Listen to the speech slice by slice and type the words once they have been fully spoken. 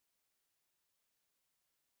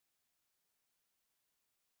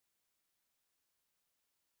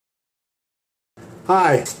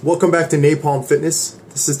Hi, welcome back to Napalm Fitness.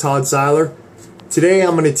 This is Todd Seiler. Today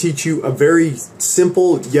I'm going to teach you a very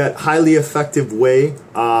simple yet highly effective way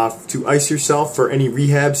to ice yourself for any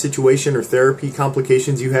rehab situation or therapy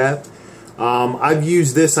complications you have. I've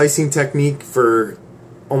used this icing technique for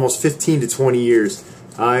almost 15 to 20 years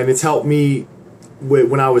and it's helped me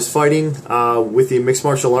when I was fighting with the mixed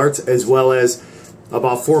martial arts, as well as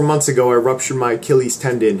about 4 months ago I ruptured my Achilles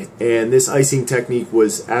tendon, and this icing technique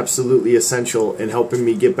was absolutely essential in helping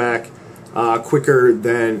me get back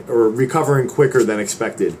recovering quicker than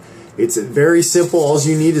expected. It's very simple. All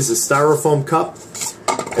you need is a styrofoam cup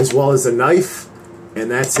as well as a knife, and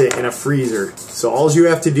that's it, in a freezer. So all you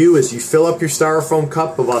have to do is you fill up your styrofoam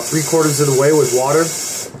cup about 3/4 of the way with water,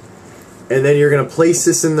 and then you're going to place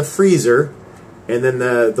this in the freezer, and then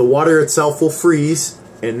the water itself will freeze.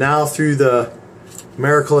 And now, through the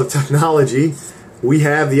miracle of technology, we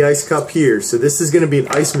have the ice cup here. So this is going to be an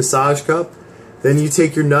ice massage cup. Then you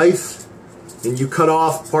take your knife and you cut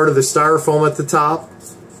off part of the styrofoam at the top.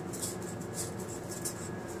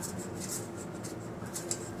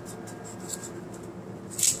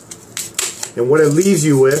 And what it leaves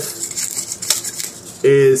you with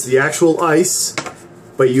is the actual ice,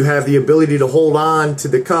 but you have the ability to hold on to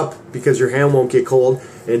the cup because your hand won't get cold.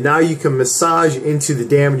 And now you can massage into the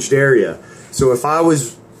damaged area. So if I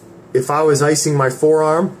was icing my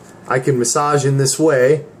forearm, I can massage in this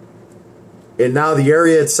way, and now the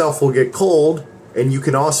area itself will get cold, and you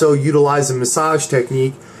can also utilize a massage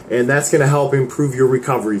technique, and that's going to help improve your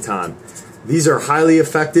recovery time. These are highly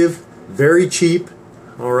effective, very cheap,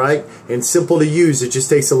 alright, and simple to use. It just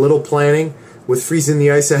takes a little planning with freezing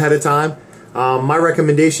the ice ahead of time. My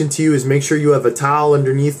recommendation to you is make sure you have a towel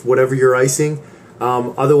underneath whatever you're icing.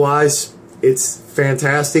 Otherwise, it's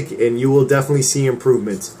fantastic, and you will definitely see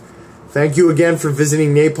improvements. Thank you again for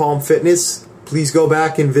visiting Napalm Fitness. Please go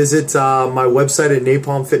back and visit my website at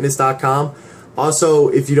napalmfitness.com. Also,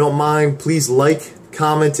 if you don't mind, please like,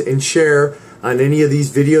 comment, and share on any of these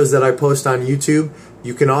videos that I post on YouTube.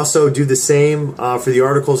 You can also do the same for the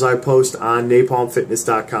articles I post on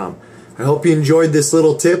napalmfitness.com. I hope you enjoyed this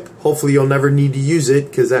little tip. Hopefully you'll never need to use it,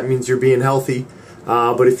 because that means you're being healthy.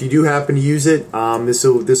 But if you do happen to use it,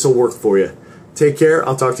 this will work for you. Take care.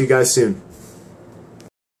 I'll talk to you guys soon.